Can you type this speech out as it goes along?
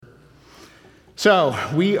So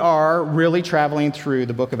we are really traveling through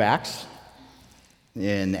the book of Acts.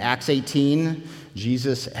 In Acts 18,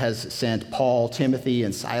 Jesus has sent Paul, Timothy,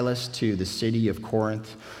 and Silas to the city of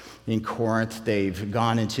Corinth. In Corinth, they've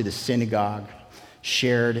gone into the synagogue,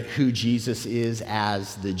 shared who Jesus is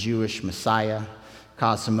as the Jewish Messiah,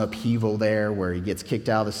 caused some upheaval there where he gets kicked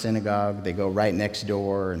out of the synagogue. They go right next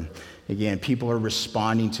door, and again, people are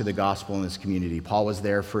responding to the gospel in this community. Paul was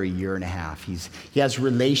there for a year and a half. He has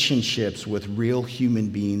relationships with real human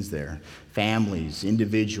beings there, families,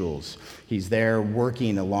 individuals. He's there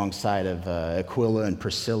working alongside of Aquila and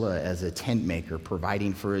Priscilla as a tent maker,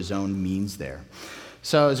 providing for his own means there.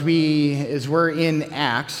 So as we're in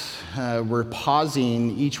Acts, we're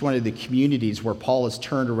pausing each one of the communities where Paul has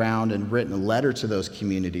turned around and written a letter to those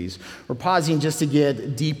communities. We're pausing just to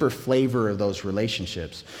get deeper flavor of those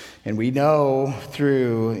relationships. And we know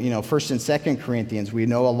through, 1st and 2nd Corinthians, we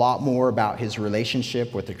know a lot more about his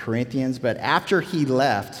relationship with the Corinthians. But after he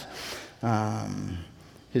left,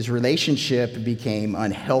 his relationship became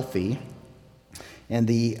unhealthy. And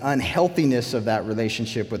the unhealthiness of that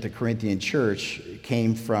relationship with the Corinthian church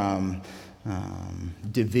came from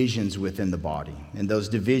divisions within the body. And those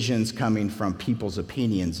divisions coming from people's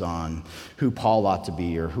opinions on who Paul ought to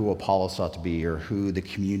be or who Apollos ought to be or who the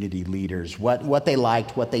community leaders, what they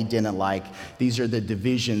liked, what they didn't like. These are the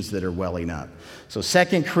divisions that are welling up. So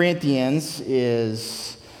 2 Corinthians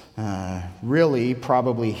is really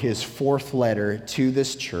probably his fourth letter to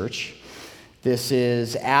this church. This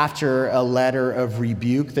is after a letter of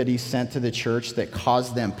rebuke that he sent to the church that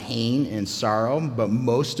caused them pain and sorrow, but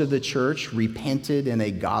most of the church repented in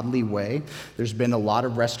a godly way. There's been a lot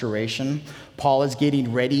of restoration. Paul is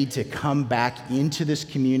getting ready to come back into this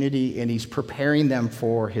community, and he's preparing them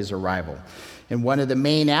for his arrival. And one of the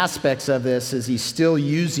main aspects of this is he's still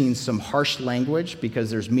using some harsh language because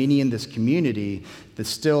there's many in this community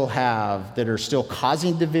that are still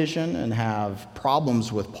causing division and have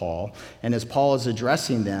problems with Paul. And as Paul is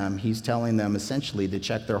addressing them, he's telling them essentially to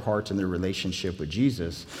check their hearts and their relationship with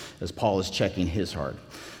Jesus as Paul is checking his heart.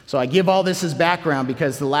 So I give all this as background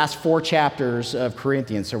because the last 4 chapters of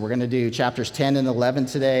Corinthians, so we're going to do chapters 10 and 11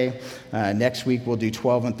 today. Next week we'll do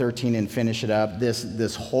 12 and 13 and finish it up.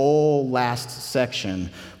 This whole last section,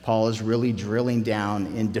 Paul is really drilling down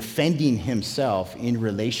and defending himself in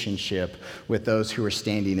relationship with those who are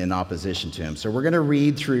standing in opposition to him. So we're going to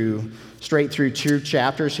read straight through 2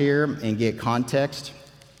 chapters here and get context.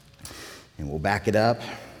 And we'll back it up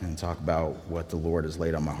and talk about what the Lord has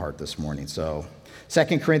laid on my heart this morning. So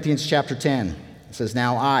 2 Corinthians chapter 10, it says,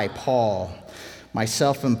 "Now I, Paul,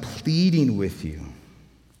 myself am pleading with you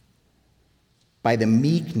by the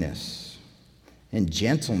meekness and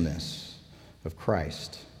gentleness of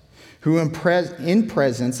Christ, who in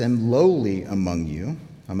presence am lowly among you.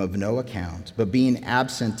 I'm of no account, but being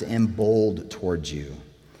absent am bold towards you.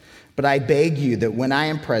 But I beg you that when I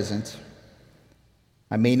am present,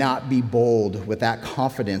 I may not be bold with that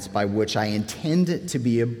confidence by which I intend to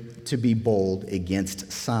be bold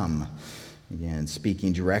against some." Again,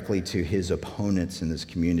 speaking directly to his opponents in this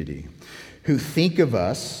community, "who think of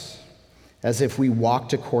us as if we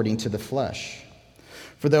walked according to the flesh.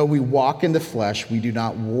 For though we walk in the flesh, we do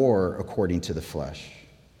not war according to the flesh.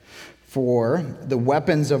 For the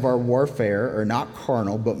weapons of our warfare are not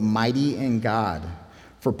carnal, but mighty in God,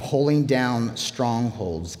 for pulling down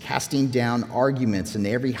strongholds, casting down arguments and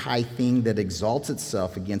every high thing that exalts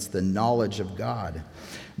itself against the knowledge of God,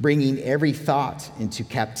 bringing every thought into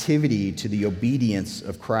captivity to the obedience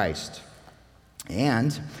of Christ,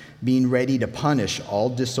 and being ready to punish all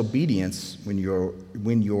disobedience when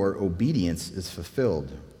your obedience is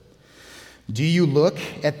fulfilled. Do you look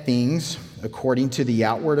at things according to the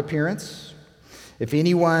outward appearance? If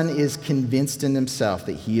anyone is convinced in himself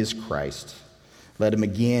that he is Christ, let him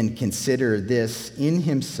again consider this in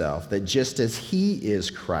himself, that just as he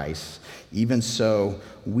is Christ, even so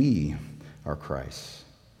we are Christ.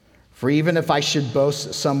 For even if I should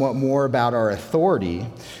boast somewhat more about our authority,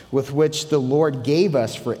 with which the Lord gave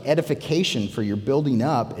us for edification, for your building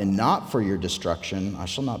up, and not for your destruction, I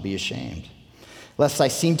shall not be ashamed, lest I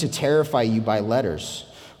seem to terrify you by letters.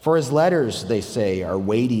 For his letters, they say, are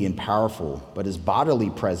weighty and powerful, but his bodily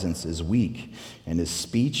presence is weak, and his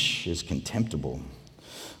speech is contemptible.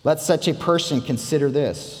 Let such a person consider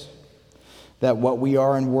this, that what we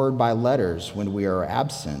are in word by letters when we are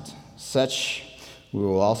absent, such we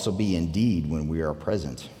will also be in deed when we are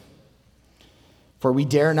present. For we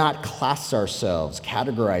dare not class ourselves,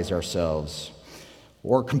 categorize ourselves,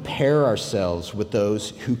 or compare ourselves with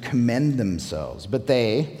those who commend themselves. But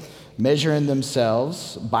they, measuring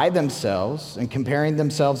themselves by themselves and comparing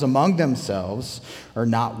themselves among themselves are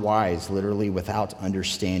not wise, literally without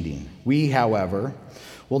understanding. We, however,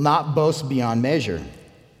 will not boast beyond measure,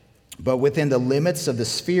 but within the limits of the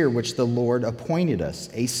sphere which the Lord appointed us,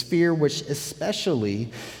 a sphere which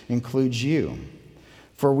especially includes you.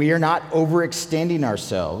 For we are not overextending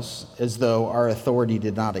ourselves as though our authority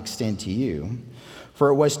did not extend to you. For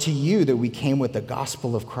it was to you that we came with the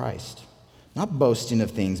gospel of Christ, not boasting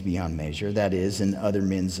of things beyond measure, that is, in other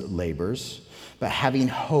men's labors, but having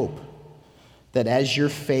hope that as your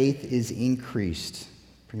faith is increased,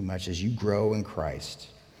 pretty much as you grow in Christ,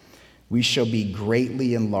 we shall be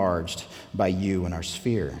greatly enlarged by you in our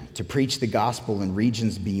sphere, to preach the gospel in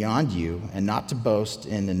regions beyond you and not to boast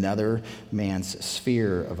in another man's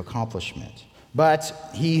sphere of accomplishment.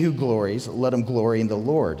 But he who glories, let him glory in the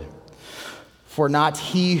Lord. For not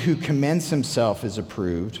he who commends himself is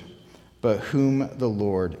approved, but whom the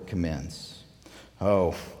Lord commends.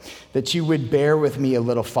 Oh, that you would bear with me a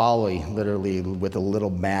little folly, literally with a little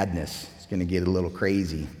madness. It's going to get a little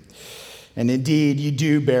crazy. And indeed, you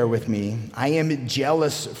do bear with me. I am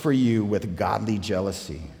jealous for you with godly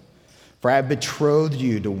jealousy. For I have betrothed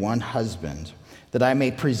you to one husband, that I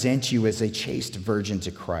may present you as a chaste virgin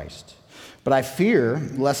to Christ. But I fear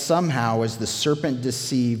lest somehow, as the serpent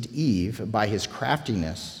deceived Eve by his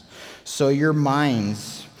craftiness, so your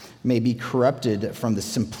minds may be corrupted from the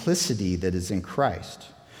simplicity that is in Christ.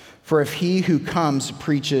 For if he who comes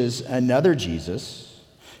preaches another Jesus,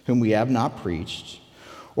 whom we have not preached,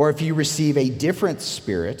 or if you receive a different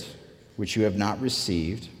spirit, which you have not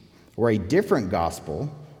received, or a different gospel,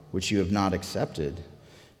 which you have not accepted,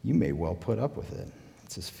 you may well put up with it.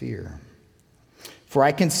 It's his fear. For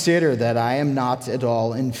I consider that I am not at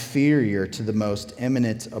all inferior to the most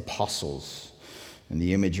eminent apostles. And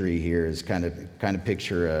the imagery here is kind of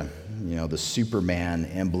picture the Superman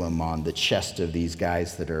emblem on the chest of these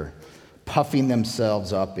guys that are puffing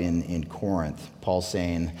themselves up in Corinth. Paul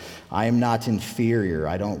saying, I am not inferior,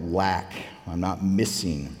 I don't lack, I'm not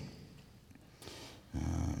missing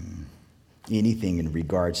anything in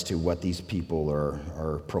regards to what these people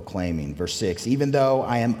are proclaiming. Verse 6, even though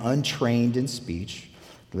I am untrained in speech,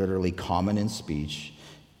 literally common in speech,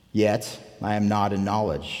 yet I am not in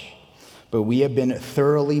knowledge. But we have been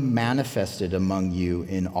thoroughly manifested among you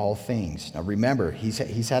in all things. Now remember, he's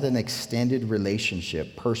had an extended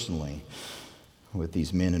relationship personally with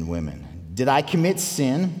these men and women. Did I commit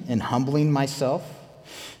sin in humbling myself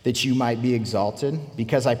that you might be exalted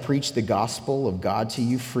because I preached the gospel of God to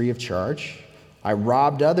you free of charge? I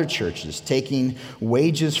robbed other churches, taking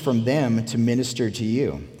wages from them to minister to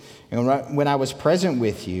you. And when I was present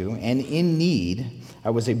with you and in need,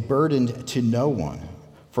 I was a burden to no one.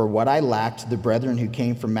 For what I lacked, the brethren who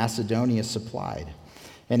came from Macedonia supplied.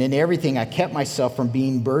 And in everything I kept myself from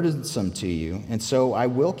being burdensome to you, and so I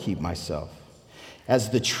will keep myself. As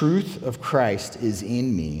the truth of Christ is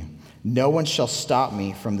in me, no one shall stop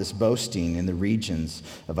me from this boasting in the regions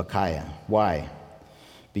of Achaia. Why?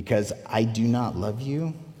 Because I do not love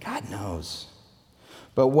you? God knows.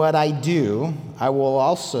 But what I do, I will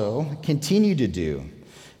also continue to do,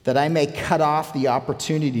 that I may cut off the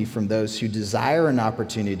opportunity from those who desire an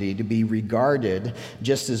opportunity to be regarded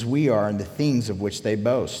just as we are in the things of which they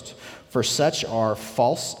boast. For such are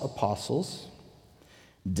false apostles,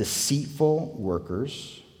 deceitful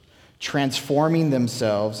workers, transforming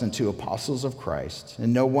themselves into apostles of Christ.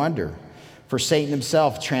 And no wonder, for Satan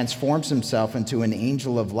himself transforms himself into an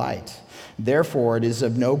angel of light. Therefore, it is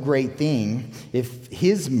of no great thing if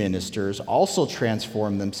his ministers also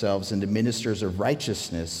transform themselves into ministers of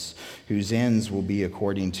righteousness, whose ends will be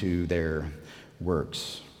according to their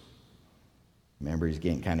works. Remember, he's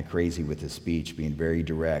getting kind of crazy with his speech, being very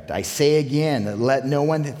direct. I say again, let no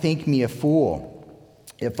one think me a fool.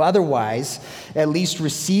 If otherwise, at least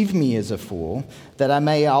receive me as a fool, that I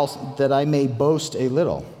may boast a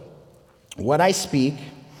little. What I speak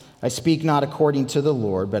not according to the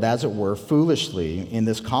Lord, but as it were, foolishly in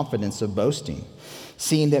this confidence of boasting.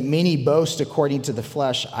 Seeing that many boast according to the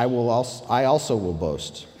flesh, I also will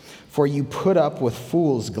boast. For you put up with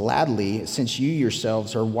fools gladly, since you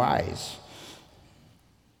yourselves are wise.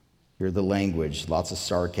 Hear the language, lots of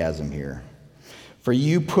sarcasm here. For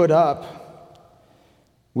you put up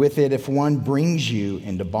with it if one brings you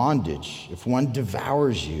into bondage, if one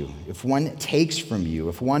devours you, if one takes from you,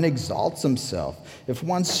 if one exalts himself, if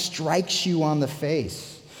one strikes you on the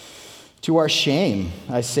face. To our shame,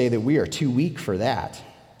 I say that we are too weak for that.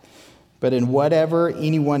 But in whatever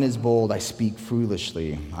anyone is bold, I speak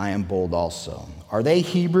foolishly. I am bold also. Are they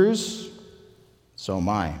Hebrews? So am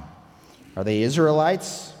I. Are they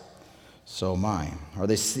Israelites? So am I. Are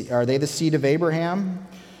they the seed of Abraham?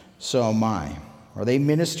 So am I. Are they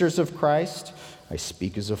ministers of Christ? I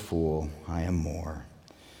speak as a fool. I am more.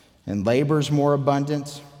 In labors more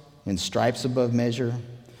abundant, in stripes above measure,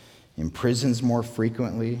 in prisons more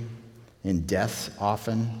frequently, in deaths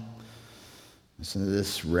often. Listen to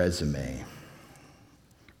this resume.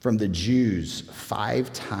 From the Jews,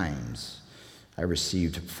 5 times I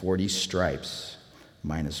received 40 stripes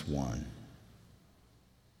minus 1. Can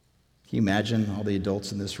you imagine all the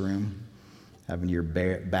adults in this room having your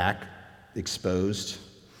back exposed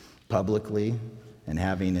publicly and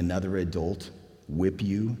having another adult whip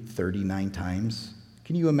you 39 times?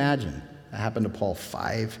 Can you imagine? That happened to Paul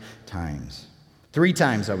 5 times. 3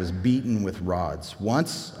 times I was beaten with rods.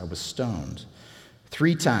 Once I was stoned.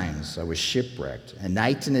 3 times I was shipwrecked. A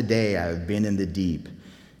night and a day I have been in the deep,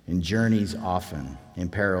 in journeys often, in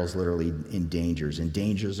perils, literally in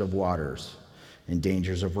dangers of waters, in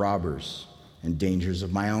dangers of robbers, in dangers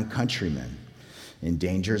of my own countrymen, in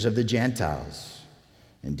dangers of the Gentiles,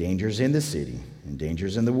 in dangers in the city, in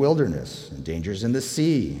dangers in the wilderness, in dangers in the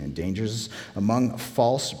sea, in dangers among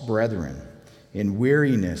false brethren, in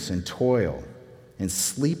weariness and toil, in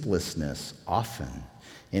sleeplessness often,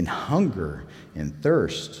 in hunger and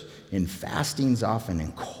thirst, in fastings often,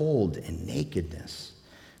 in cold and nakedness,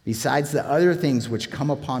 besides the other things which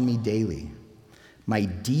come upon me daily, my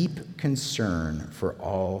deep concern for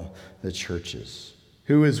all the churches.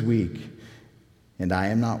 Who is weak, and I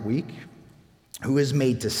am not weak? Who is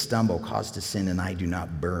made to stumble, caused to sin, and I do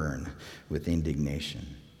not burn with indignation?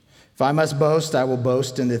 If I must boast, I will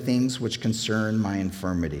boast in the things which concern my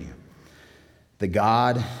infirmity. The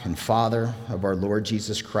God and Father of our Lord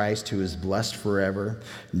Jesus Christ, who is blessed forever,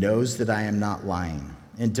 knows that I am not lying.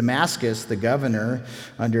 In Damascus, the governor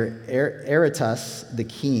under Aretas the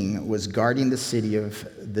king was guarding the city of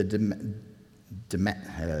the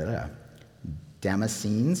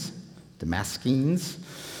Damascenes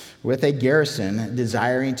with a garrison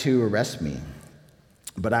desiring to arrest me.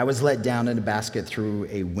 But I was let down in a basket through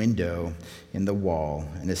a window in the wall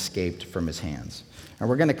and escaped from his hands. And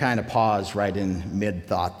we're going to kind of pause right in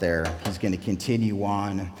mid-thought there. He's going to continue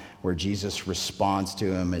on where Jesus responds to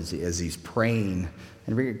him as he's praying.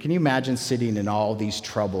 And can you imagine sitting in all these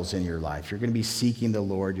troubles in your life? You're going to be seeking the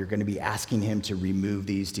Lord. You're going to be asking him to remove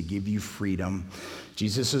these, to give you freedom.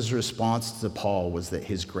 Jesus' response to Paul was that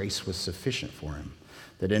his grace was sufficient for him.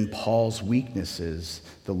 That in Paul's weaknesses,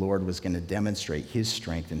 the Lord was going to demonstrate his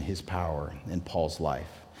strength and his power in Paul's life.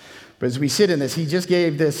 But as we sit in this, he just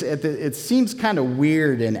gave this, it seems kind of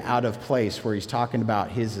weird and out of place where he's talking about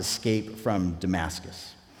his escape from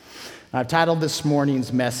Damascus. I've titled this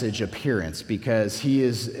morning's message Appearance because he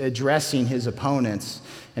is addressing his opponents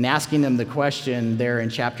and asking them the question there in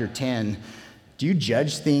chapter 10, do you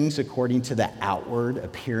judge things according to the outward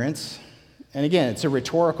appearance? And again, it's a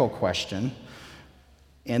rhetorical question.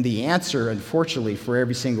 And the answer, unfortunately, for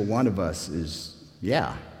every single one of us is,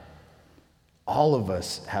 yeah. All of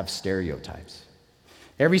us have stereotypes.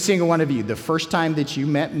 Every single one of you, the first time that you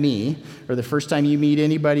met me, or the first time you meet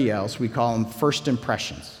anybody else, we call them first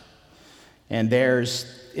impressions. And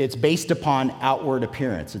it's based upon outward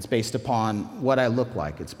appearance. It's based upon what I look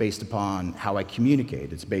like. It's based upon how I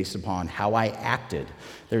communicate. It's based upon how I acted.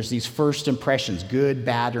 There's these first impressions, good,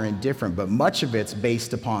 bad, or indifferent, but much of it's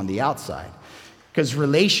based upon the outside. Because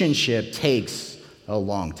relationship takes a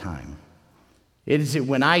long time. It is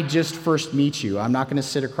when I just first meet you, I'm not going to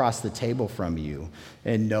sit across the table from you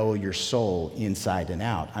and know your soul inside and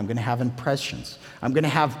out. I'm going to have impressions. I'm going to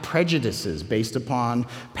have prejudices based upon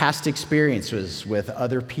past experiences with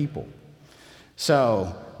other people.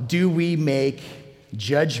 So, do we make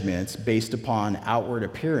judgments based upon outward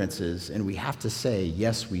appearances? And we have to say,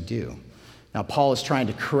 yes, we do. Now, Paul is trying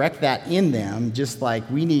to correct that in them, just like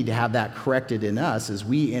we need to have that corrected in us as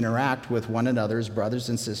we interact with one another as brothers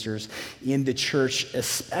and sisters in the church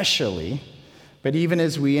especially, but even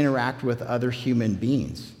as we interact with other human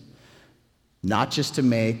beings. Not just to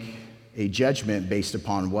make a judgment based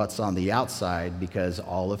upon what's on the outside, because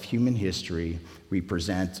all of human history, we put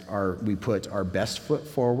our best foot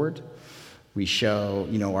forward. We show,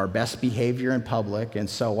 our best behavior in public, and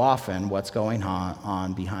so often what's going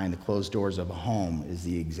on behind the closed doors of a home is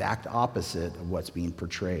the exact opposite of what's being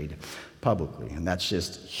portrayed publicly, and that's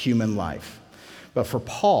just human life. But for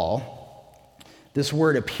Paul, this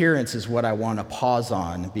word appearance is what I want to pause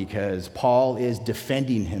on because Paul is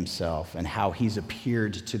defending himself and how he's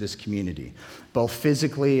appeared to this community, both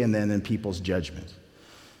physically and then in people's judgment.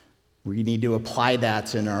 We need to apply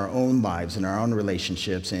that in our own lives, in our own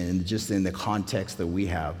relationships, and just in the context that we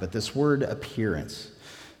have. But this word appearance,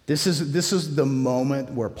 this is the moment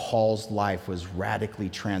where Paul's life was radically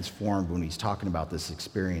transformed when he's talking about this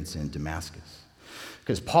experience in Damascus.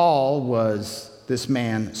 Because Paul was this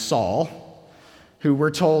man, Saul, who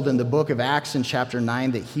we're told in the book of Acts in chapter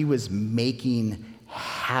 9 that he was making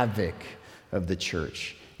havoc of the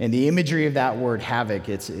church. And the imagery of that word havoc,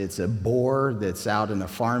 it's a boar that's out in a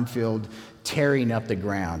farm field tearing up the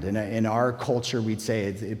ground. In our culture, we'd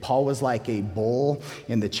say Paul was like a bull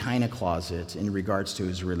in the china closet in regards to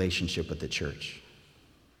his relationship with the church.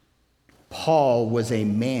 Paul was a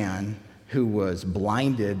man who was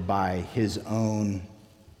blinded by his own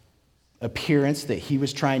appearance that he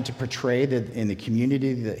was trying to portray in the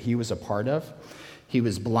community that he was a part of. He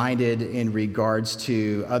was blinded in regards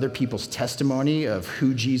to other people's testimony of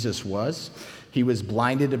who Jesus was. He was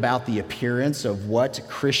blinded about the appearance of what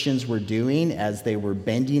Christians were doing as they were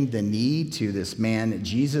bending the knee to this man,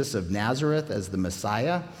 Jesus of Nazareth, as the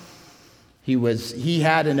Messiah. He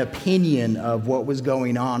had an opinion of what was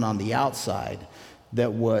going on the outside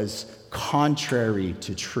that was contrary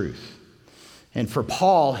to truth. And for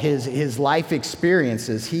Paul, his life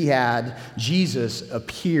experiences, he had Jesus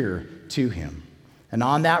appear to him. And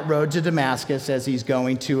on that road to Damascus, as he's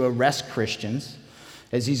going to arrest Christians,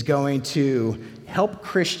 as he's going to help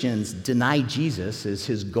Christians deny Jesus as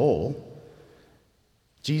his goal,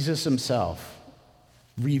 Jesus himself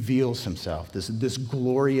reveals himself, this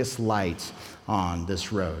glorious light on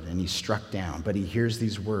this road. And he's struck down, but he hears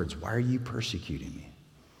these words, "Why are you persecuting me?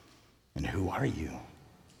 And who are you?"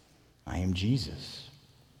 "I am Jesus."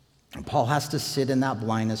 And Paul has to sit in that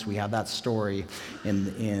blindness. We have that story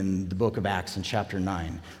in the book of Acts in chapter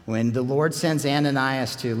 9. When the Lord sends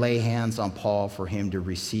Ananias to lay hands on Paul for him to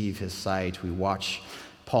receive his sight, we watch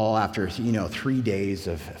Paul after 3 days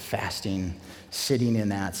of fasting, sitting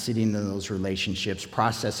in those relationships,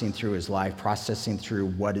 processing through his life, processing through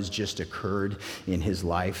what has just occurred in his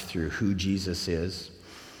life through who Jesus is.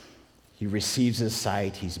 He receives his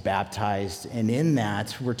sight, he's baptized, and in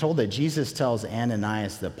that, we're told that Jesus tells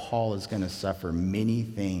Ananias that Paul is going to suffer many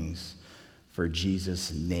things for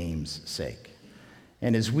Jesus' name's sake.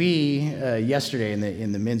 And as we, yesterday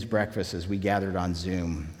in the men's breakfast, as we gathered on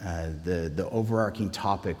Zoom, the overarching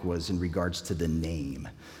topic was in regards to the name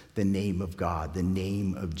of God, the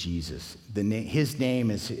name of Jesus. His name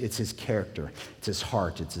it's his character, it's his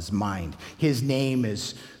heart, it's his mind. His name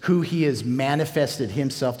is who he has manifested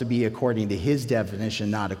himself to be according to his definition,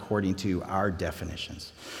 not according to our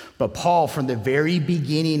definitions. But Paul, from the very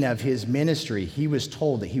beginning of his ministry, he was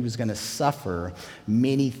told that he was going to suffer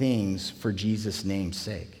many things for Jesus' name's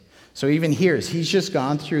sake. So even here, he's just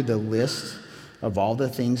gone through the list of all the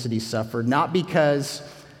things that he suffered, not because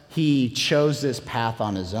he chose this path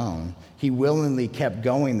on his own. He willingly kept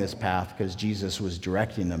going this path because Jesus was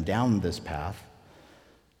directing him down this path.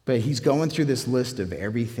 But he's going through this list of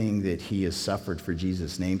everything that he has suffered for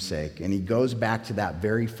Jesus' namesake. And he goes back to that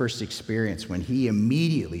very first experience when he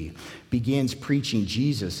immediately begins preaching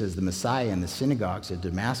Jesus as the Messiah in the synagogues of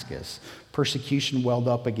Damascus. Persecution welled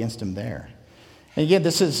up against him there. And again,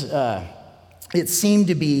 it seemed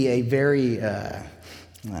to be a very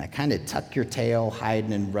kind of tuck your tail, hide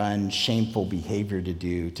and run, shameful behavior to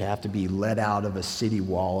do, to have to be let out of a city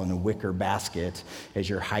wall in a wicker basket as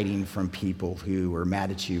you're hiding from people who are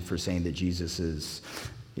mad at you for saying that Jesus is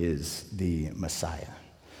the Messiah.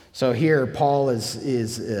 So here, Paul it's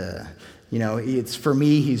for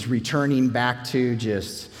me, he's returning back to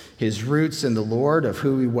just his roots in the Lord, of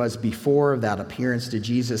who he was before, of that appearance to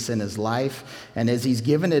Jesus in his life. And as he's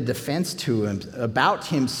given a defense to him about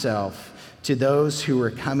himself, to those who are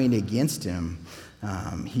coming against him,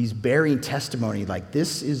 he's bearing testimony like,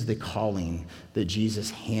 this is the calling that Jesus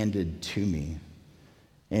handed to me.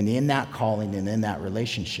 And in that calling and in that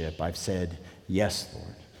relationship, I've said, yes,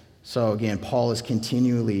 Lord. So again, Paul is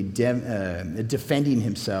continually defending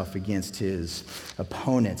himself against his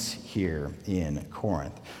opponents here in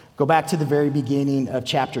Corinth. Go back to the very beginning of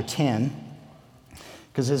chapter 10,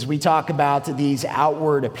 because as we talk about these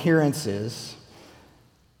outward appearances,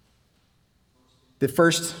 the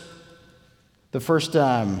first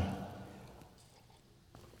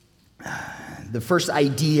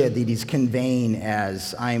idea that he's conveying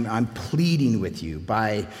as I'm pleading with you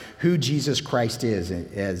by who Jesus Christ is,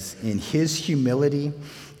 as in his humility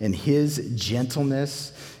and his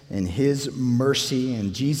gentleness and his mercy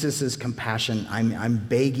and Jesus' compassion, I'm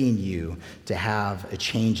begging you to have a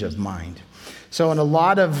change of mind. So in a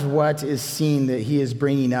lot of what is seen that he is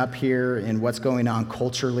bringing up here and what's going on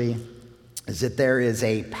culturally, is that there is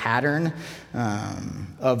a pattern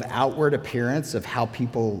of outward appearance of how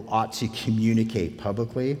people ought to communicate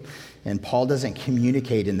publicly. And Paul doesn't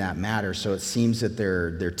communicate in that matter, so it seems that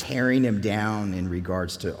they're tearing him down in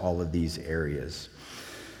regards to all of these areas.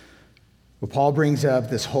 Well, Paul brings up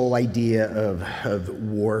this whole idea of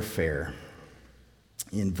warfare.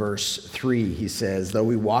 In verse 3, he says, though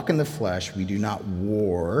we walk in the flesh, we do not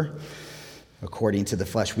war according to the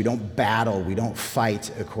flesh. We don't battle, we don't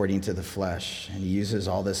fight according to the flesh. And he uses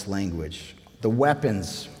all this language. The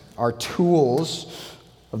weapons are tools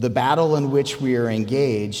of the battle in which we are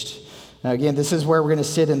engaged. Now, again, this is where we're going to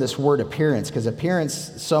sit in this word appearance, because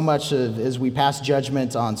appearance, so much of as we pass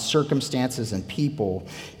judgment on circumstances and people,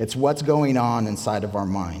 it's what's going on inside of our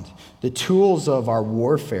mind. The tools of our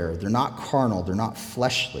warfare, they're not carnal, they're not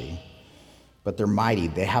fleshly, but they're mighty.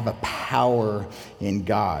 They have a power in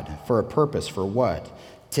God for a purpose. For what?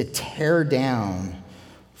 To tear down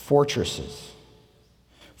fortresses,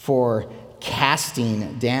 for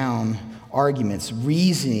casting down arguments,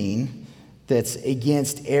 reasoning that's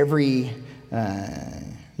against every,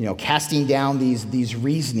 casting down these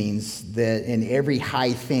reasonings that in every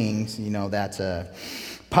high thing, that's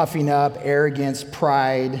puffing up, arrogance,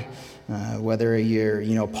 pride, whether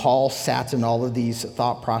you're, Paul sat in all of these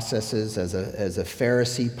thought processes as a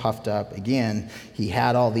Pharisee puffed up. Again, he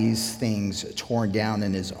had all these things torn down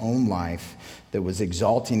in his own life that was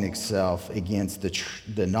exalting itself against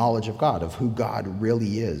the knowledge of God, of who God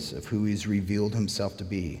really is, of who he's revealed himself to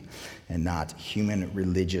be, and not human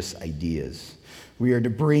religious ideas. We are to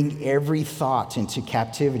bring every thought into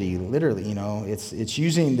captivity. Literally, it's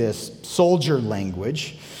using this soldier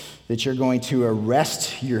language that you're going to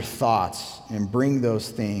arrest your thoughts and bring those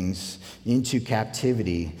things into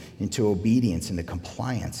captivity, into obedience, into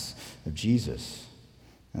compliance of Jesus.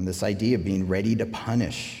 And this idea of being ready to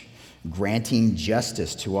punish, granting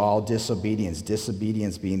justice to all disobedience.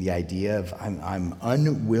 Disobedience being the idea of I'm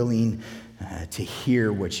unwilling to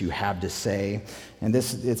hear what you have to say. And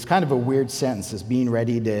it's kind of a weird sentence, is being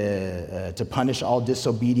ready to punish all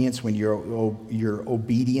disobedience when your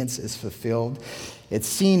obedience is fulfilled. It's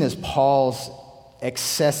seen as Paul's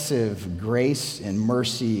excessive grace and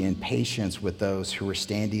mercy and patience with those who are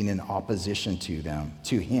standing in opposition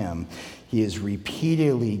to him. He is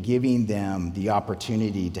repeatedly giving them the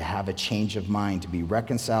opportunity to have a change of mind, to be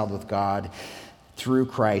reconciled with God through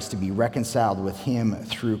Christ, to be reconciled with him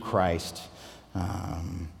through Christ,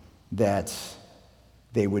 that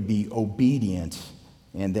they would be obedient,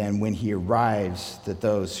 and then when he arrives, that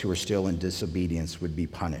those who are still in disobedience would be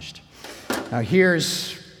punished. Now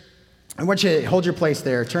I want you to hold your place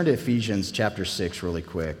there. Turn to Ephesians chapter 6 really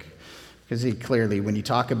quick. Because clearly, when you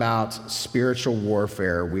talk about spiritual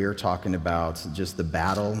warfare, we are talking about just the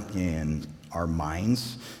battle in our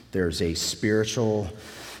minds. There's a spiritual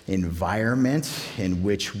environment in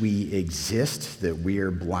which we exist that we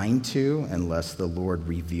are blind to unless the Lord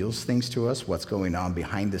reveals things to us, what's going on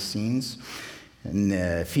behind the scenes. In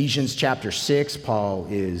Ephesians chapter 6, Paul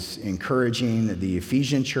is encouraging the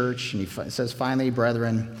Ephesian church, and he says, finally,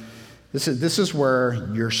 brethren, this is where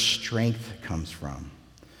your strength comes from.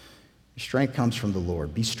 Your strength comes from the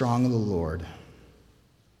Lord. Be strong in the Lord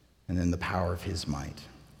and in the power of his might.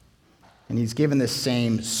 And he's given this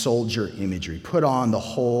same soldier imagery. Put on the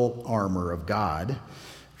whole armor of God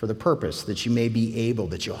for the purpose that you may be able,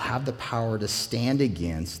 that you'll have the power to stand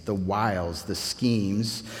against the wiles, the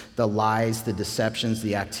schemes, the lies, the deceptions,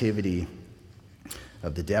 the activity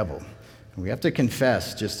of the devil. And we have to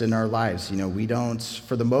confess just in our lives, we don't,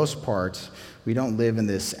 for the most part, we don't live in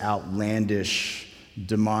this outlandish,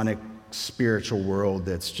 demonic, spiritual world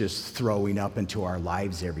that's just throwing up into our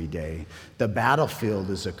lives every day. The battlefield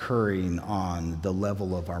is occurring on the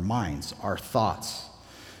level of our minds, our thoughts.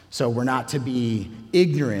 So we're not to be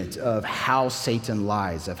ignorant of how Satan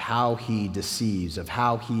lies, of how he deceives, of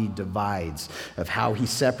how he divides, of how he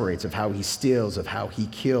separates, of how he steals, of how he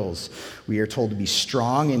kills. We are told to be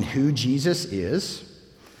strong in who Jesus is.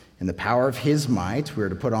 In the power of his might, we are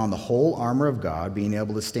to put on the whole armor of God, being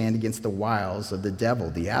able to stand against the wiles of the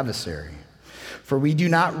devil, the adversary. For we do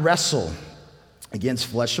not wrestle against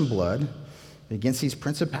flesh and blood, but against these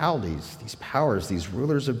principalities, these powers, these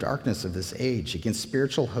rulers of darkness of this age, against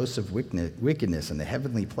spiritual hosts of wickedness in the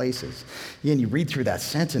heavenly places. Again, you read through that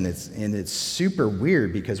sentence, and it's super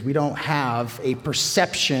weird because we don't have a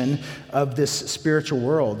perception of this spiritual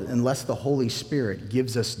world unless the Holy Spirit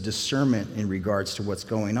gives us discernment in regards to what's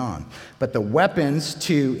going on. But the weapons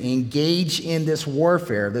to engage in this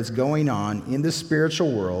warfare that's going on in the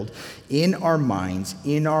spiritual world, in our minds,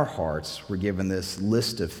 in our hearts, we're given this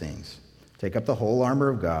list of things. Take up the whole armor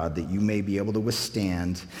of God that you may be able to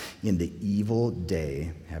withstand in the evil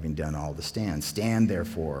day, having done all to stand. Stand,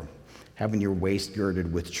 therefore, having your waist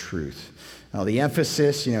girded with truth. Now, the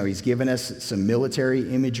emphasis, he's given us some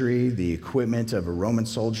military imagery, the equipment of a Roman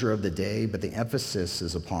soldier of the day, but the emphasis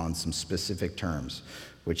is upon some specific terms,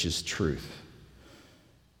 which is truth.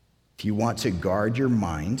 If you want to guard your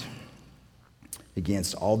mind,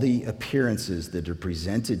 against all the appearances that are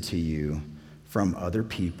presented to you from other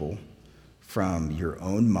people, from your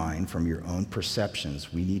own mind, from your own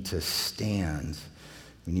perceptions. We need to stand.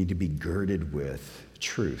 We need to be girded with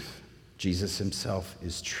truth. Jesus himself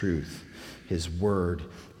is truth. His word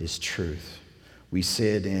is truth. We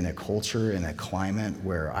sit in a culture and a climate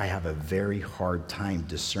where I have a very hard time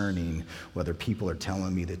discerning whether people are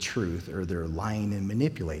telling me the truth or they're lying and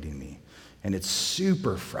manipulating me. And it's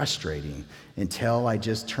super frustrating until I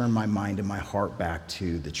just turn my mind and my heart back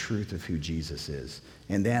to the truth of who Jesus is.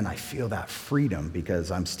 And then I feel that freedom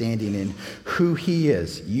because I'm standing in who he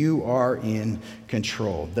is. You are in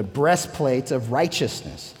control. The breastplate of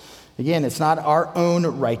righteousness. Again, it's not our own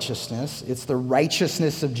righteousness. It's the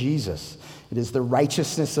righteousness of Jesus. It is the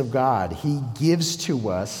righteousness of God. He gives to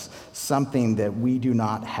us something that we do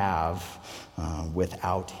not have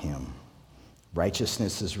without him.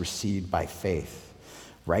 Righteousness is received by faith.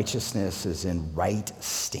 Righteousness is in right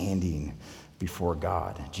standing before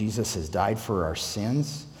God. Jesus has died for our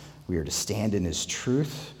sins. We are to stand in his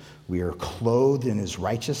truth. We are clothed in his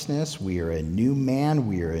righteousness. We are a new man.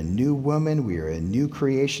 We are a new woman. We are a new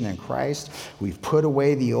creation in Christ. We've put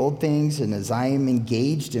away the old things, and as I am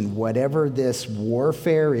engaged in whatever this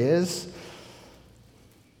warfare is,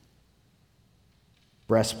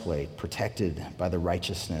 breastplate protected by the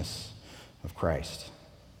righteousness of Christ.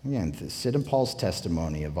 Again, sit in Paul's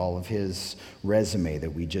testimony of all of his resume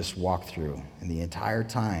that we just walked through. And the entire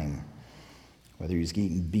time, whether he was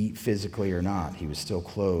getting beat physically or not, he was still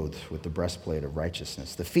clothed with the breastplate of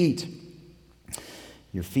righteousness. The feet,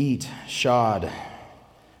 your feet shod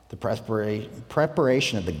the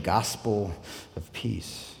preparation of the gospel of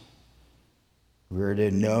peace. We're to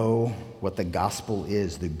know what the gospel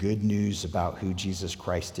is, the good news about who Jesus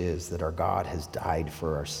Christ is, that our God has died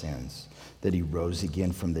for our sins, that he rose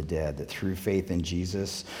again from the dead, that through faith in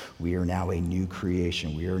Jesus, we are now a new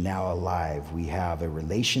creation. We are now alive. We have a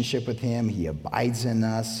relationship with him. He abides in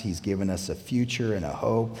us. He's given us a future and a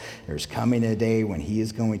hope. There's coming a day when he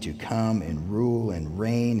is going to come and rule and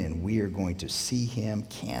reign, and we are going to see him.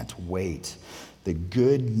 Can't wait. The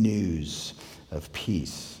good news of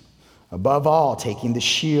peace. Above all, taking the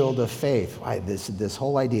shield of faith. This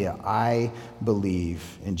whole idea, I believe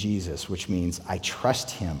in Jesus, which means I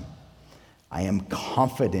trust him. I am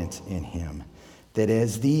confident in him, that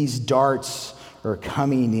as these darts are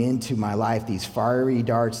coming into my life, these fiery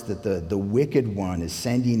darts that the wicked one is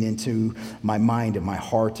sending into my mind and my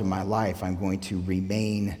heart and my life, I'm going to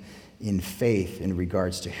remain in faith in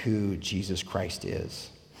regards to who Jesus Christ is.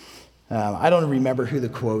 I don't remember who the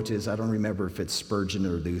quote is. I don't remember if it's Spurgeon or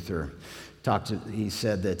Luther. He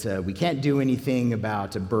said that we can't do anything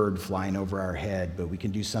about a bird flying over our head, but we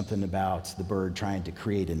can do something about the bird trying to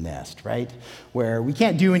create a nest, right? Where we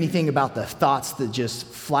can't do anything about the thoughts that just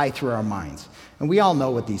fly through our minds. And we all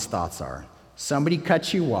know what these thoughts are. Somebody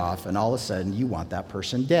cuts you off, and all of a sudden you want that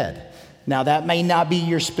person dead. Now, that may not be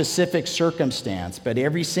your specific circumstance, but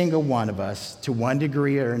every single one of us, to one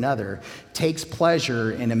degree or another, takes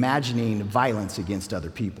pleasure in imagining violence against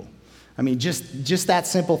other people. I mean, just that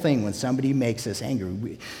simple thing, when somebody makes us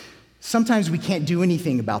angry. Sometimes we can't do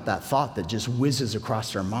anything about that thought that just whizzes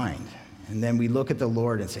across our mind. And then we look at the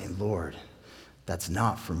Lord and say, Lord, that's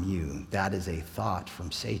not from you. That is a thought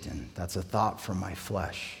from Satan. That's a thought from my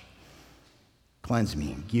flesh. Cleanse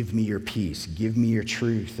me. Give me your peace. Give me your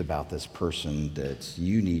truth about this person that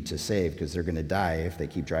you need to save because they're going to die if they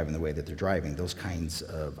keep driving the way that they're driving. Those kinds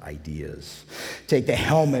of ideas. Take the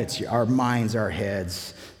helmets, our minds, our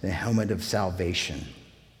heads, the helmet of salvation.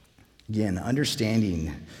 Again,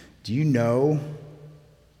 understanding, do you know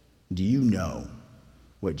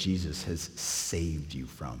what Jesus has saved you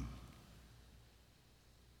from?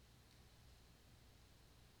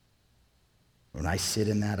 When I sit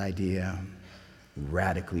in that idea,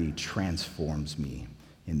 radically transforms me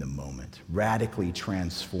in the moment, radically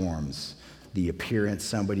transforms the appearance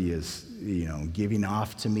somebody is, giving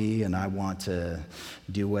off to me and I want to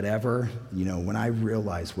do whatever. When I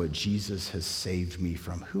realize what Jesus has saved me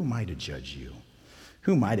from, who am I to judge you?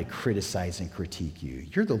 Who am I to criticize and critique you?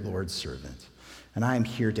 You're the Lord's servant, and I am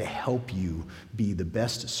here to help you be the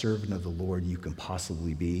best servant of the Lord you can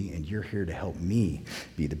possibly be, and you're here to help me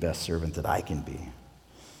be the best servant that I can be.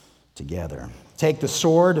 Together. Take the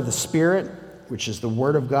sword of the Spirit, which is the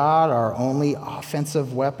Word of God, our only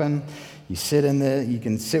offensive weapon. You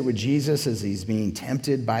can sit with Jesus as he's being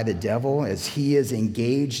tempted by the devil, as he is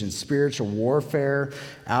engaged in spiritual warfare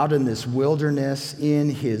out in this wilderness, in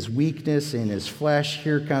his weakness, in his flesh.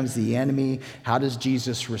 Here comes the enemy. How does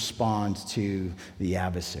Jesus respond to the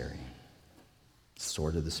adversary?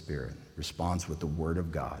 Sword of the Spirit responds with the Word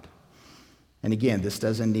of God. And again, this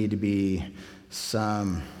doesn't need to be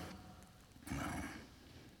some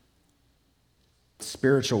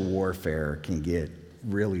spiritual warfare can get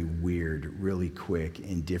really weird really quick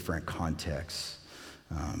in different contexts.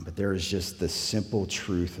 But there is just the simple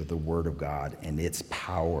truth of the Word of God and its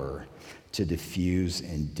power to diffuse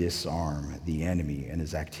and disarm the enemy and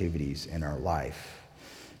his activities in our life.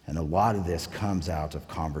 And a lot of this comes out of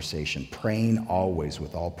conversation, praying always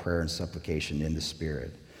with all prayer and supplication in the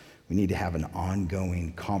Spirit. We need to have an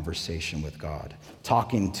ongoing conversation with God,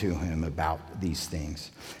 talking to him about these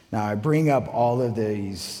things. Now, I bring up all of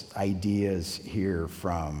these ideas here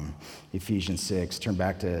from Ephesians 6. Turn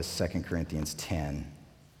back to 2 Corinthians 10.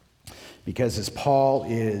 Because as Paul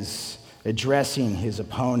is addressing his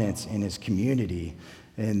opponents in his community,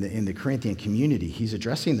 in the Corinthian community, he's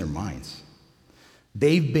addressing their minds.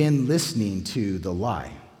 They've been listening to the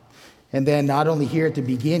lie. And then not only here at the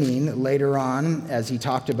beginning, later on, as he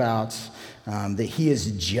talked about that he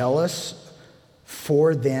is jealous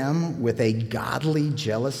for them with a godly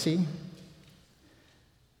jealousy,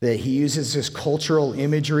 that he uses this cultural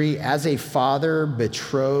imagery as a father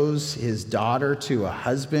betroths his daughter to a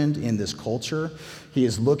husband in this culture. He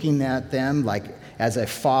is looking at them like, as a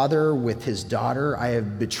father with his daughter, I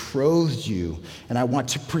have betrothed you, and I want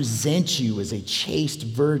to present you as a chaste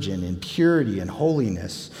virgin in purity and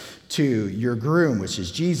holiness to your groom, which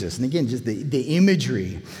is Jesus. And again, just the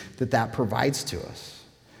imagery that provides to us.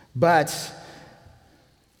 But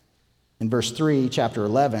in verse 3, chapter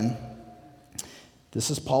 11, this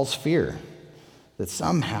is Paul's fear, that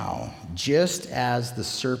somehow, just as the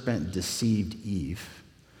serpent deceived Eve,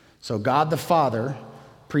 so God the Father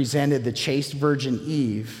presented the chaste virgin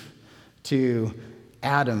Eve to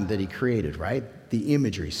Adam that he created, right? The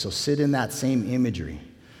imagery. So sit in that same imagery.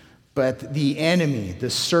 But the enemy, the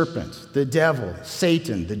serpent, the devil,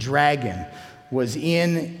 Satan, the dragon, was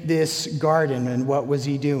in this garden, and what was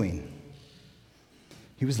he doing?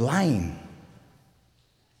 He was lying.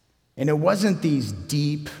 And it wasn't these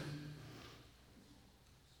deep,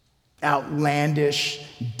 outlandish,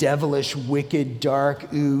 devilish, wicked, dark,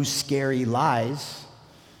 scary lies.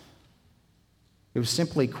 It was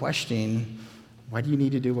simply questioning, why do you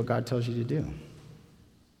need to do what God tells you to do?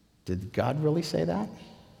 Did God really say that?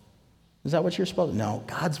 Is that what you're supposed to? No,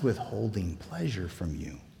 God's withholding pleasure from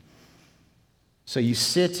you. So you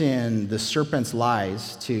sit in the serpent's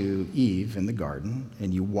lies to Eve in the garden,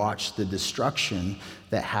 and you watch the destruction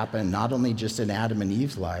that happened not only just in Adam and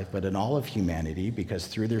Eve's life, but in all of humanity, because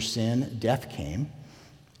through their sin, death came.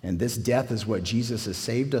 And this death is what Jesus has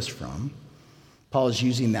saved us from. Paul is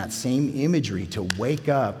using that same imagery to wake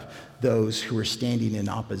up those who are standing in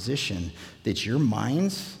opposition, that your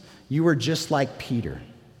minds, you are just like Peter.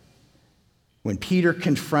 When Peter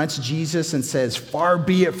confronts Jesus and says, "Far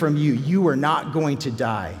be it from you, you are not going to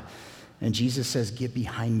die." And Jesus says, "Get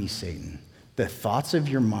behind me, Satan." The thoughts of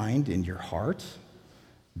your mind and your heart,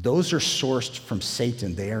 those are sourced from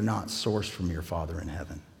Satan. They are not sourced from your Father in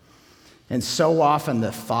heaven. And so often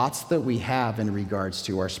the thoughts that we have in regards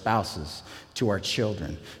to our spouses, to our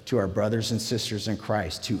children, to our brothers and sisters in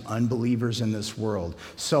Christ, to unbelievers in this world,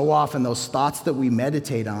 so often those thoughts that we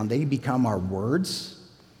meditate on, they become our words,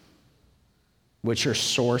 which are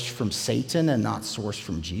sourced from Satan and not sourced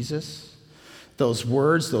from Jesus. Those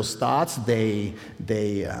words, those thoughts, they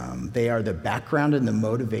are the background and the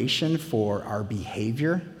motivation for our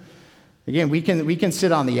behavior. Again, we can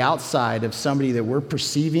sit on the outside of somebody that we're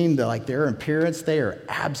perceiving that, like, their appearance, they are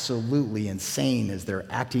absolutely insane as they're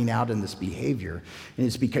acting out in this behavior. And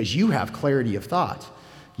it's because you have clarity of thought.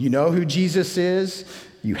 You know who Jesus is.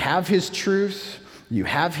 You have his truth. You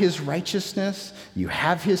have his righteousness. You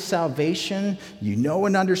have his salvation. You know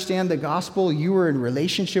and understand the gospel. You are in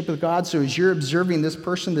relationship with God. So as you're observing this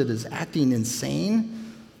person that is acting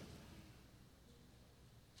insane,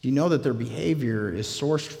 you know that their behavior is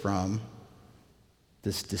sourced from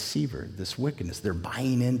this deceiver, this wickedness. They're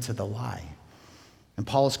buying into the lie. And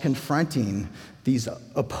Paul is confronting these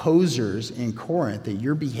opposers in Corinth that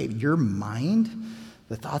your behavior, your mind,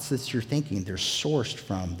 the thoughts that you're thinking, they're sourced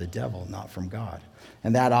from the devil, not from God.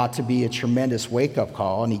 And that ought to be a tremendous wake-up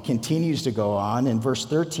call. And he continues to go on. In verse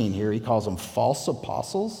 13 here, he calls them false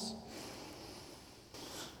apostles.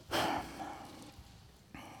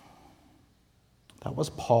 That was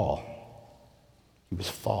Paul. He was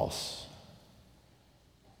false.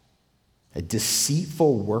 A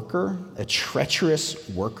deceitful worker, a treacherous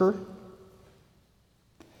worker,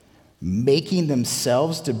 making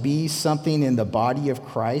themselves to be something in the body of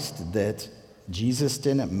Christ that Jesus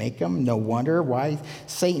didn't make them. No wonder why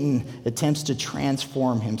Satan attempts to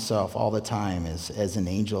transform himself all the time as an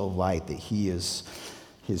angel of light, that his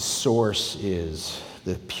source is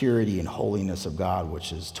the purity and holiness of God,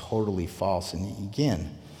 which is totally false. And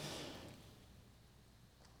again,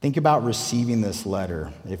 think about receiving this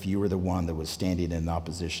letter if you were the one that was standing in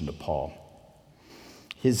opposition to Paul.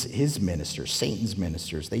 His ministers, Satan's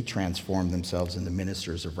ministers, they transformed themselves into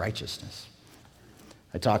ministers of righteousness.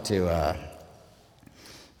 I talked to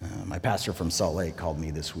my pastor from Salt Lake called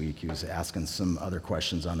me this week. He was asking some other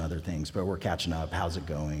questions on other things, but we're catching up. How's it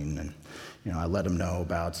going? And I let him know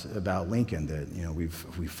about Lincoln, that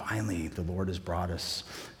we finally, the Lord has brought us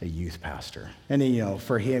a youth pastor. And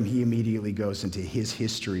for him, he immediately goes into his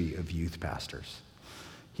history of youth pastors.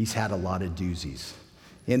 He's had a lot of doozies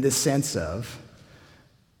in the sense of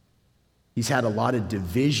he's had a lot of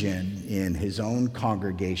division in his own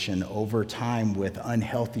congregation over time with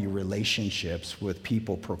unhealthy relationships with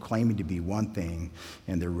people proclaiming to be one thing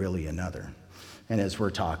and they're really another. And as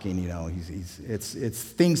we're talking, it's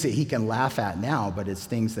things that he can laugh at now, but it's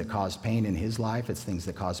things that caused pain in his life. It's things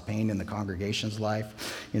that caused pain in the congregation's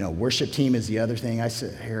life. Worship team is the other thing. I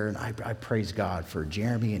sit here and I praise God for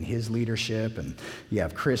Jeremy and his leadership. And you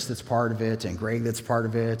have Chris that's part of it and Greg that's part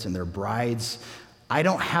of it and their brides. I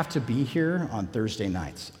don't have to be here on Thursday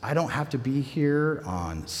nights. I don't have to be here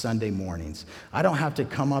on Sunday mornings. I don't have to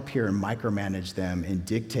come up here and micromanage them and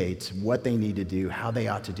dictate what they need to do, how they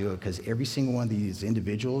ought to do it, because every single one of these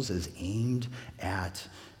individuals is aimed at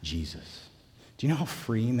Jesus. Do you know how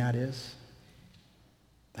freeing that is?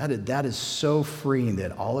 That is so freeing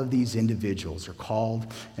that all of these individuals are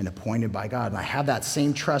called and appointed by God. And I have that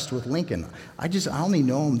same trust with Lincoln. I only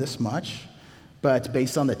know him this much. But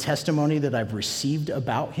based on the testimony that I've received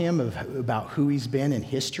about him, about who he's been in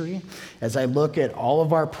history, as I look at all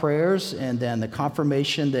of our prayers and then the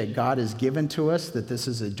confirmation that God has given to us, that this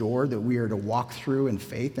is a door that we are to walk through in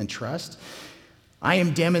faith and trust, I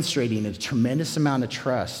am demonstrating a tremendous amount of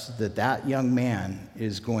trust that young man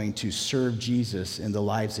is going to serve Jesus in the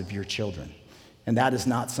lives of your children. And that is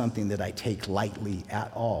not something that I take lightly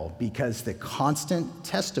at all, because the constant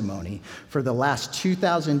testimony for the last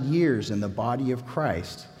 2,000 years in the body of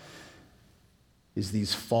Christ is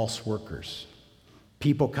these false workers.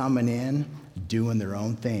 People coming in, doing their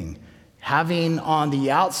own thing, having on the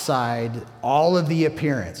outside all of the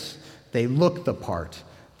appearance. They look the part,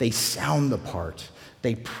 they sound the part,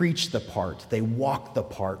 they preach the part, they walk the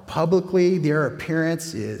part. Publicly, their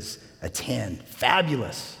appearance is a 10,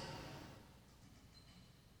 fabulous.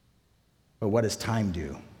 But what does time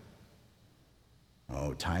do?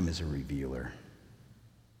 Oh, time is a revealer.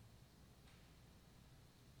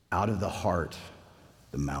 Out of the heart,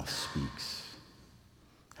 the mouth speaks.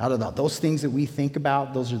 Out of those things that we think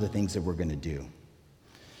about, those are the things that we're going to do.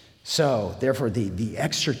 So, therefore, the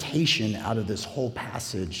exhortation out of this whole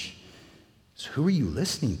passage is, who are you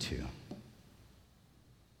listening to?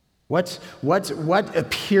 What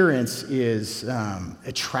appearance is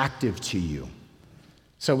attractive to you?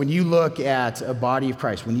 So when you look at a body of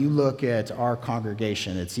Christ, when you look at our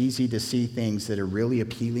congregation, it's easy to see things that are really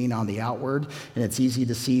appealing on the outward, and it's easy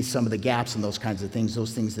to see some of the gaps in those kinds of things,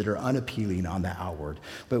 those things that are unappealing on the outward.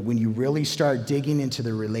 But when you really start digging into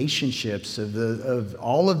the relationships of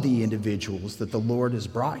all of the individuals that the Lord has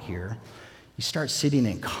brought here, you start sitting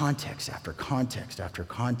in context after context after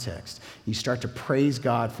context. You start to praise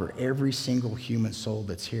God for every single human soul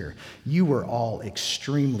that's here. You are all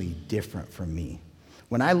extremely different from me.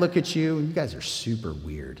 When I look at you, you guys are super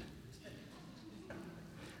weird.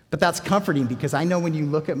 But that's comforting, because I know when you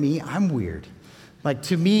look at me, I'm weird. Like,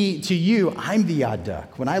 to you, I'm the odd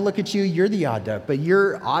duck. When I look at you, you're the odd duck, but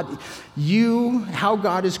you're odd. How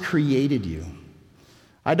God has created you.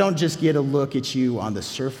 I don't just get a look at you on the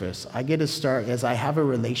surface. I get to start, as I have a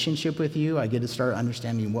relationship with you, I get to start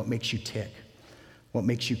understanding what makes you tick, what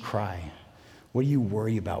makes you cry. What do you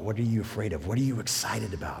worry about? What are you afraid of? What are you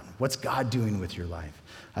excited about? What's God doing with your life?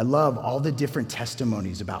 I love all the different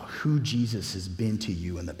testimonies about who Jesus has been to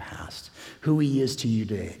you in the past, who he is to you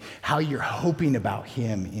today, how you're hoping about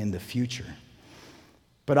him in the future.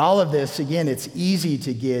 But all of this, again, it's easy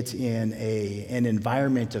to get in an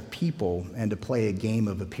environment of people and to play a game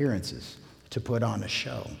of appearances, to put on a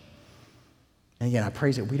show. And again, I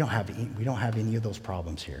praise it. We don't have any of those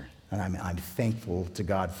problems here. And I'm thankful to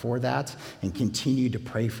God for that, and continue to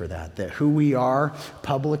pray for that who we are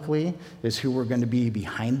publicly is who we're going to be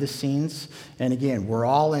behind the scenes. And again, we're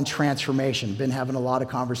all in transformation. Been having a lot of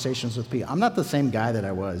conversations with people. I'm not the same guy that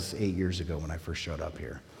I was 8 years ago when I first showed up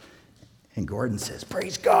here. And Gordon says,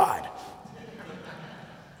 praise God.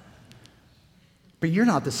 But you're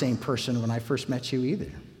not the same person when I first met you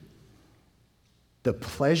either. The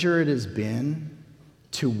pleasure it has been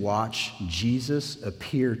to watch Jesus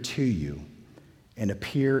appear to you and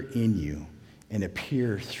appear in you and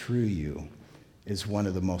appear through you is one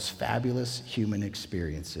of the most fabulous human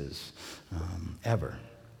experiences ever.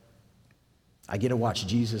 I get to watch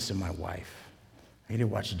Jesus in my wife. I get to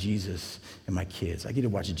watch Jesus in my kids. I get to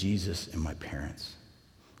watch Jesus in my parents.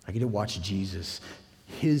 I get to watch Jesus,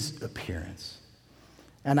 his appearance.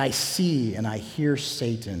 And I see and I hear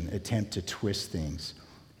Satan attempt to twist things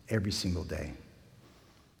every single day.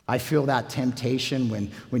 I feel that temptation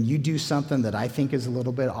when you do something that I think is a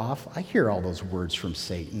little bit off. I hear all those words from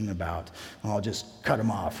Satan about, oh, just cut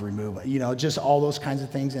him off, remove it, just all those kinds of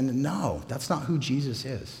things. And no, that's not who Jesus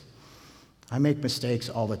is. I make mistakes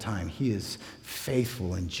all the time. He is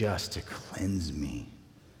faithful and just to cleanse me.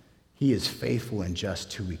 He is faithful and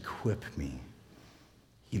just to equip me.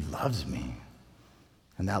 He loves me.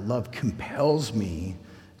 And that love compels me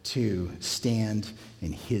to stand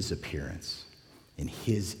in his appearance, in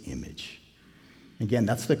his image. Again,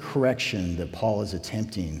 that's the correction that Paul is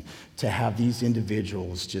attempting to have these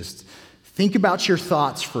individuals just think about your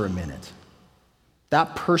thoughts for a minute.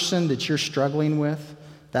 That person that you're struggling with,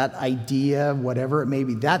 that idea, whatever it may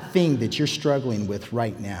be, that thing that you're struggling with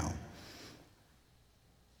right now,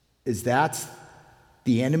 is that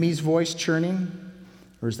the enemy's voice churning,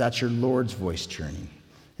 or is that your Lord's voice churning?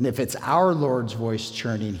 And if it's our Lord's voice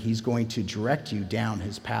churning, he's going to direct you down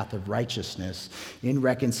his path of righteousness in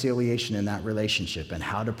reconciliation in that relationship and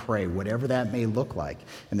how to pray, whatever that may look like.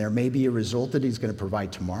 And there may be a result that he's going to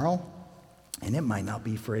provide tomorrow, and it might not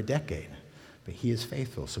be for a decade. But he is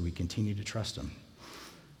faithful, so we continue to trust him.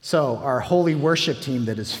 So our holy worship team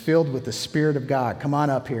that is filled with the Spirit of God, come on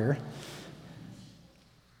up here.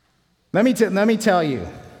 Let me tell you,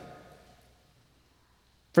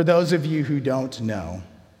 for those of you who don't know,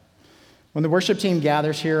 when the worship team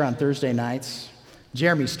gathers here on Thursday nights,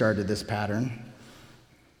 Jeremy started this pattern.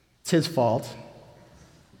 It's his fault. You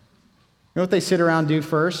know what they sit around and do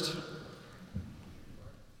first?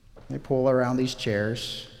 They pull around these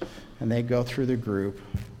chairs and they go through the group.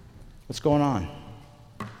 What's going on?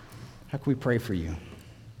 How can we pray for you?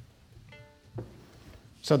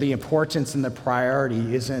 So the importance and the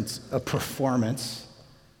priority isn't a performance.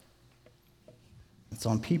 It's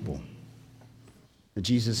on people. That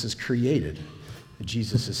Jesus is created, that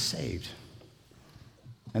Jesus is saved.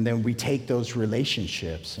 And then we take those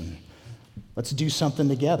relationships and let's do something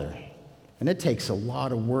together. And it takes a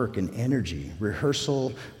lot of work and energy,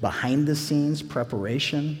 rehearsal, behind the scenes,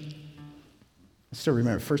 preparation. I still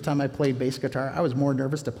remember, the first time I played bass guitar, I was more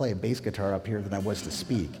nervous to play a bass guitar up here than I was to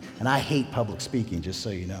speak. And I hate public speaking, just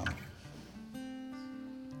so you know.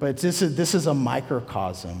 But this is a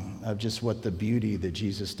microcosm of just what the beauty that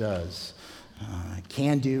Jesus does.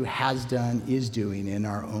 Can do, has done, is doing in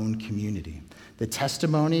our own community. The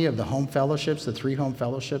testimony of the home fellowships, the 3 home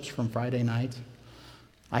fellowships from Friday night,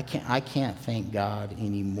 I can't thank God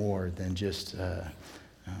any more than just the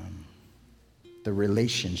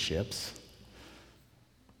relationships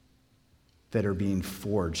that are being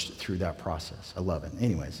forged through that process. I love it.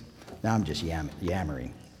 Anyways, now I'm just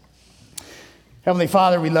yammering. Heavenly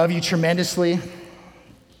Father, we love you tremendously.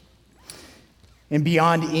 And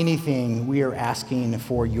beyond anything, we are asking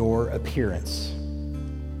for your appearance.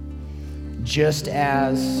 Just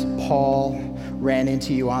as Paul ran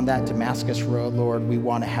into you on that Damascus road, Lord, we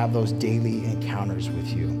want to have those daily encounters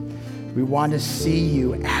with you. We want to see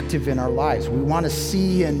you active in our lives. We want to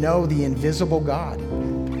see and know the invisible God.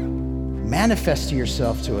 Manifest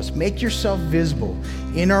yourself to us. Make yourself visible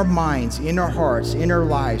in our minds, in our hearts, in our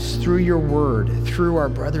lives, through your word, through our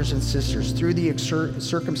brothers and sisters, through the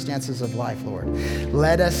circumstances of life, Lord.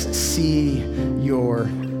 Let us see your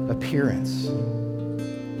appearance.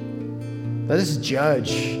 Let us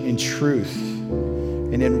judge in truth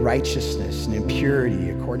and in righteousness and in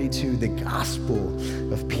purity according to the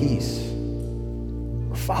gospel of peace.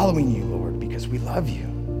 We're following you, Lord, because we love you,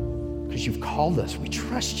 because you've called us. We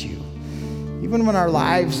trust you. Even when our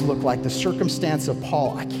lives look like the circumstance of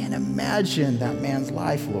Paul, I can't imagine that man's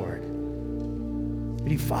life, Lord.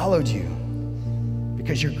 But he followed you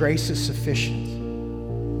because your grace is sufficient.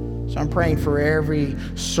 So I'm praying for every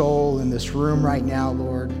soul in this room right now,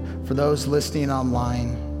 Lord, for those listening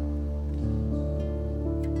online.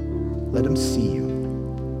 Let them see you.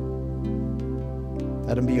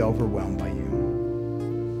 Let them be overwhelmed by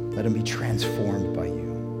you. Let them be transformed by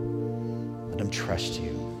you. Let them trust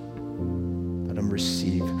you. Let them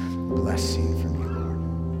receive blessing from you, Lord.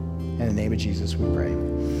 In the name of Jesus, we pray.